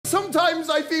Sometimes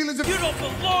I feel as if you don't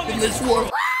belong in this world.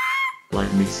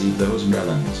 Let me see those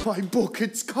melons. My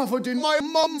bucket's covered in my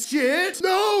mum's shit.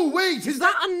 No, wait, is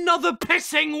that Another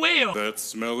pissing wheel! That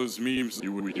smell is memes.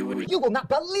 You will not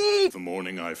believe the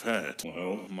morning I've had.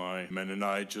 Well, my men and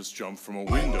I just jumped from a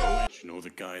window. You know the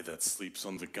guy that sleeps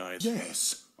on the guy?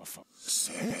 Yes.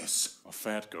 Yes. A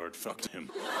fat guard fucked him.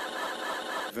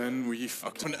 Then we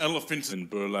fucked an elephant in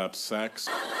burlap sacks.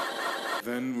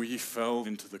 Then we fell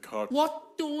into the cart.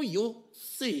 What do you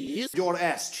see? Your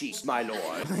ass cheeks, my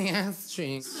lord. My ass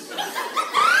cheeks.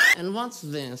 And what's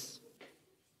this?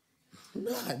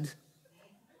 Blood.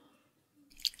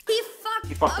 He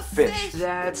fucked a fish.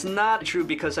 That's not true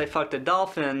because I fucked a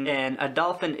dolphin, and a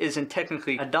dolphin isn't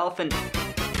technically a dolphin.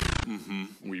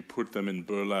 We put them in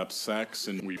burlap sacks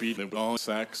and we beat them on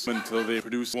sacks until they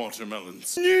produce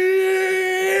watermelons. Look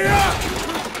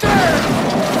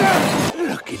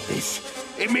at this.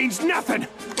 It means nothing.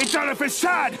 It's all a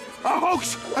facade, a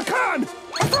hoax, a con, a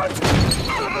front.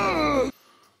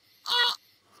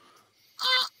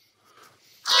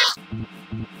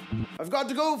 I've got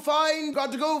to go find,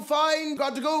 far.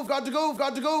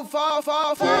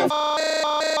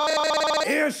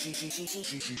 Here she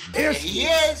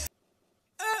is.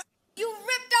 You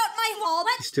ripped out my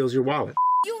wallet. He steals your wallet.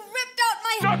 You ripped out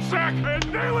my Nutsack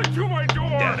and nail it to my door!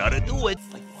 That ought to do it.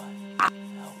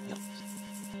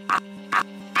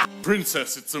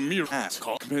 Princess, it's a mere hat.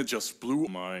 Cockmed just blew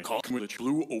my cockmed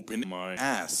blew open my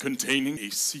ass, containing a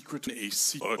secret.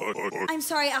 I'm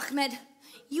sorry, Ahmed.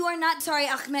 You are not sorry,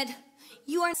 Ahmed.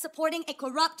 You are supporting a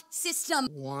corrupt system.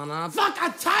 Wanna fuck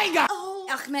a tiger? Oh,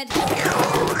 Ahmed.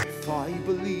 If I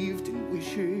believed in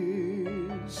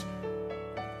wishes,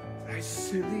 as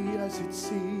silly as it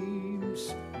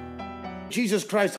seems. Jesus Christ.